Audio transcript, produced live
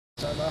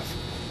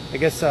I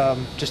guess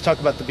just talk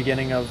about the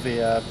beginning of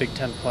the Big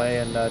Ten play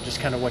and just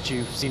kind of what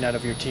you've seen out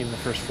of your team the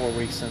first 4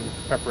 weeks in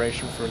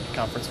preparation for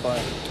conference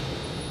play.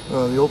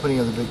 Well, the opening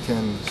of the Big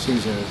Ten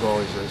season is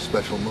always a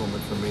special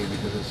moment for me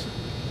because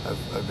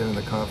I've been in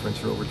the conference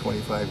for over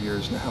 25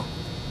 years now,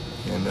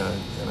 and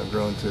I've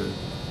grown to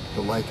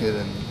like it.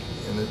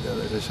 And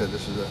as I said,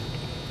 this is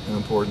an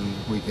important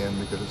weekend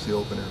because it's the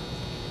opener.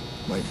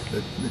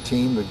 The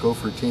team, the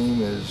Gopher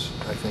team, is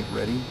I think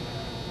ready.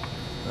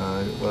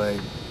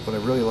 What I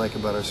really like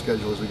about our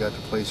schedule is we got to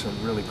play some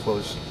really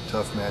close,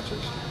 tough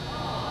matches,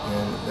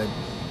 and that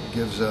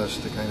gives us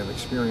the kind of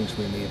experience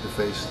we need to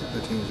face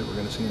the teams that we're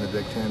going to see in the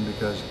Big Ten,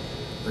 because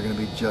they're going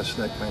to be just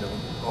that kind of.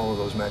 All of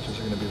those matches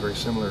are going to be very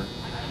similar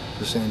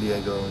to San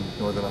Diego and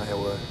Northern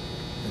Iowa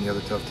and the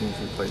other tough teams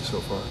we've played so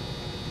far.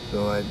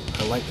 So I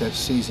like that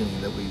seasoning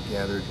that we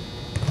gathered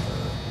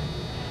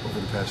over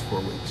the past 4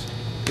 weeks.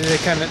 Do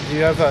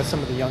you have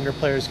some of the younger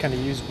players kind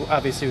of use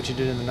obviously what you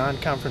did in the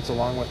non-conference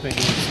along with maybe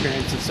the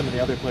experience of some of the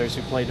other players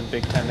who played in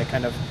Big Ten to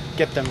kind of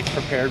get them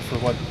prepared for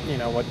what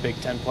Big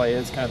Ten play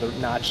is, kind of the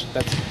notch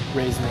that's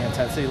raising the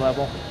intensity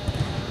level?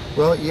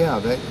 Well, yeah,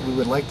 we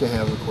would like to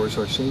have, of course,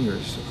 our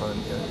seniors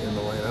in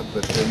the lineup,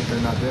 but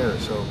they're not there.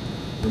 So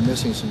we're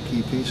missing some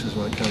key pieces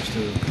when it comes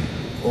to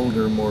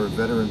older, more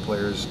veteran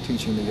players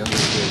teaching the younger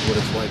kids what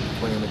it's like to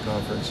play in the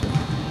conference and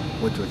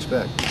what to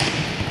expect.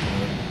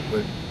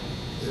 But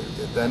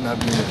that not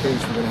being the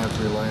case, we're going to have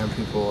to rely on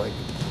people like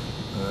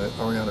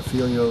Ariana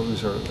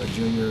Filios, or a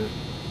junior,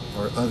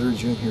 or other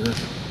junior.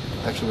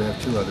 Actually, we have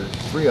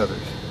three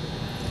others.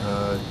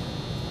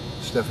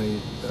 Stephanie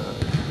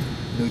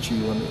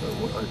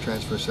Nucci, our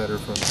transfer setter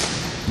from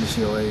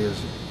UCLA,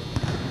 is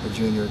a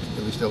junior,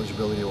 at least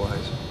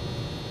eligibility-wise.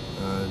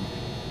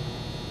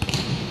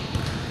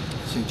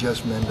 See,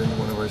 Jess Menden,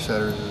 one of our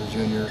setters, is a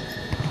junior.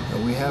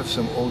 We have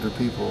some older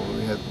people.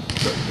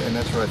 And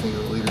that's where I think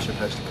the leadership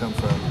has to come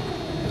from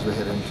as we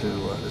head into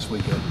this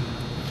weekend.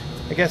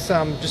 I guess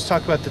just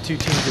talk about the two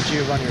teams that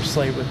you have on your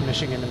slate with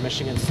Michigan and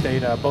Michigan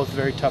State, both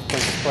very tough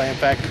places to play. In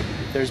fact,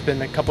 there's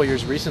been a couple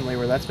years recently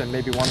where that's been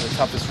maybe one of the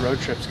toughest road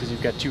trips because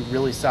you've got two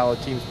really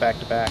solid teams back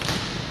to back.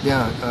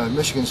 Yeah,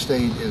 Michigan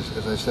State is,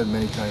 as I've said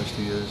many times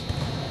to you, is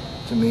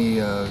to me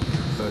a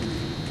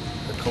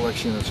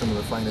collection of some of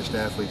the finest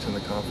athletes in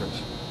the conference.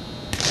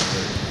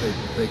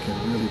 They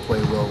can really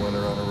play well when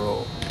they're on a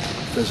roll.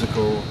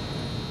 Physical,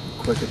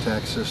 quick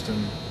attack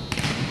system,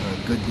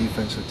 good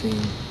defensive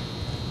team.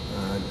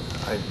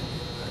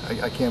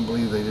 I can't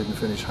believe they didn't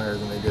finish higher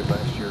than they did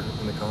last year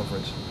in the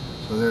conference.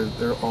 So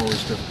they're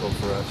always difficult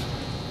for us.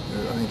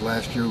 I think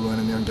last year we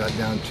went in there and got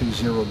down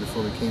 2-0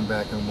 before we came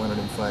back and won it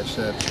in 5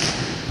 sets.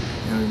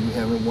 And we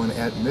haven't won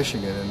at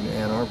Michigan in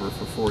Ann Arbor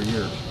for 4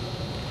 years.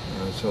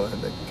 So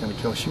that kind of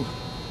tells you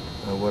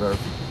what our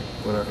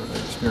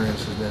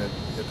experience has been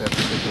at that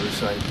particular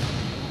site.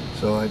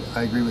 So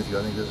I agree with you.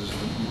 I think this is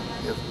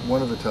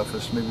one of the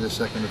toughest, maybe the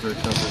second or third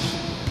toughest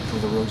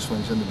of the road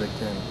swings in the Big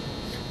Ten.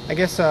 I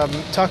guess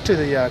talk to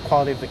the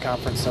quality of the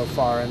conference so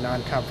far in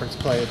non-conference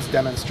play. It's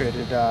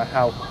demonstrated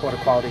what a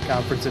quality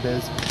conference it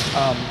is.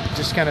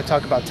 Just kind of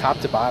talk about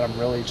top to bottom,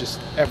 really, just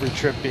every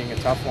trip being a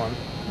tough one.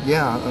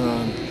 Yeah,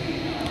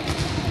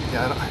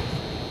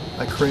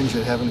 I cringe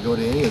at having to go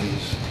to any of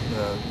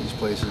these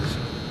places.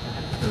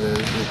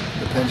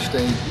 The Penn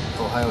State,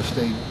 Ohio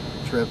State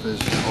trip is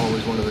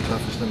always one of the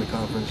toughest in the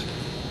conference.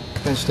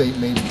 Penn State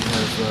maybe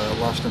has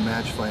lost a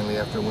match finally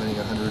after winning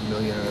 $100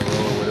 million in a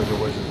row or whatever it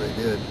was that they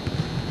did.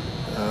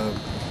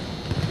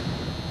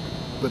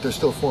 But they're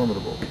still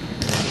formidable.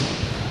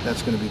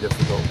 That's going to be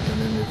difficult.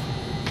 And then if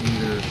you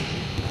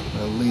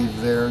either leave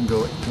there and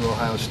go to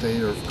Ohio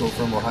State, or go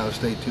from Ohio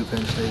State to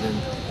Penn State,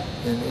 and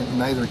in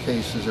neither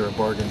case is there a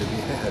bargain to be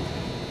had.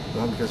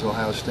 Well, because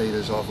Ohio State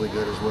is awfully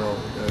good as well,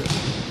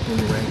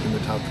 being ranked in the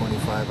top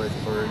 25,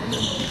 and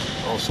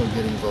also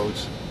getting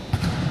votes.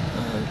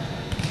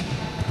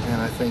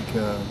 And I think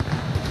the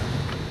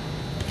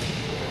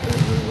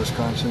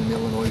Wisconsin and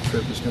Illinois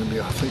trip is going to be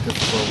awfully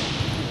difficult.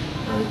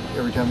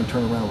 Every time we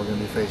turn around, we're going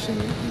to be facing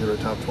either a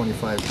top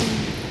 25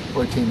 team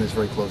or a team that's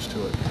very close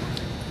to it.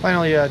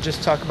 Finally,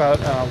 just talk about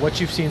what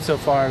you've seen so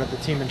far out of the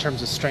team in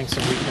terms of strengths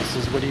and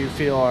weaknesses. What do you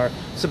feel are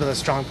some of the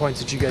strong points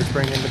that you guys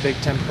bring in the Big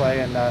Ten play,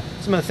 and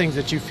some of the things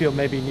that you feel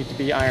maybe need to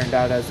be ironed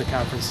out as the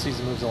conference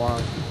season moves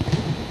along?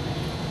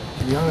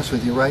 To be honest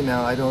with you, right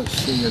now I don't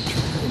see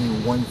any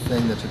one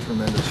thing that's a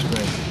tremendous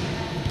strength.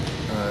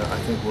 I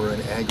think we're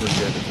an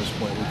aggregate at this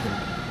point.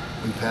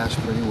 We pass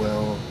pretty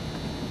well,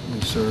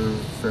 we serve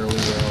fairly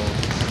well,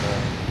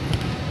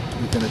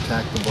 we can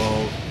attack the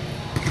ball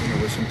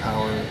with some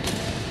power.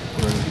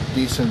 We're a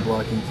decent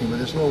blocking team, but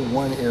there's no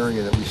one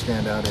area that we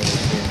stand out in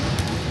as being,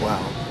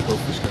 wow,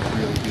 Gophers going to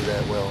really do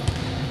that well.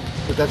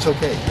 But that's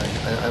okay.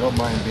 I don't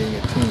mind being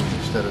a team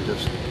instead of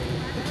just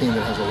a team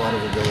that has a lot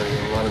of ability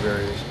in a lot of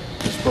areas,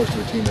 as opposed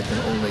to a team that can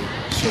only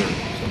serve,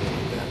 something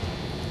like that.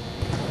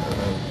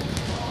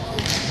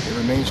 It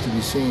remains to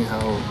be seen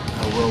how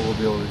well we'll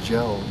be able to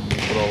gel and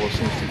put all those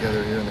things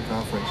together here in the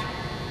conference.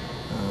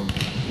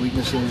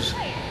 Weaknesses,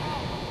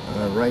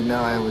 right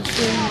now I would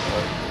say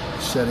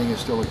setting is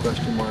still a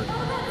question mark.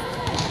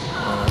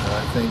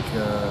 I think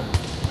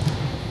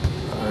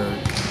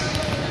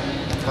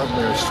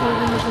probably our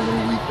serving is a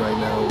little weak right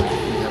now. We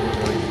haven't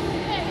really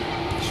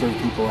served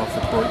people off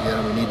the court yet,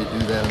 and we need to do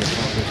that in the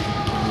conference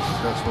to be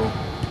successful.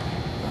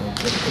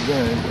 But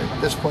again,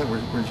 at this point,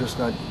 we're just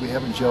not, we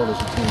haven't gelled as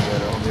a team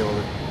yet. I'll be able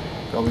to,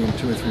 probably in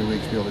 2 or 3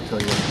 weeks, be able to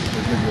tell you, or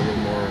give you a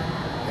little more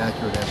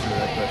accurate answer to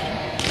that question.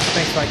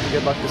 Thanks, Mike, and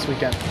good luck this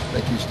weekend.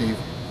 Thank you, Steve.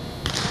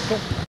 Cool.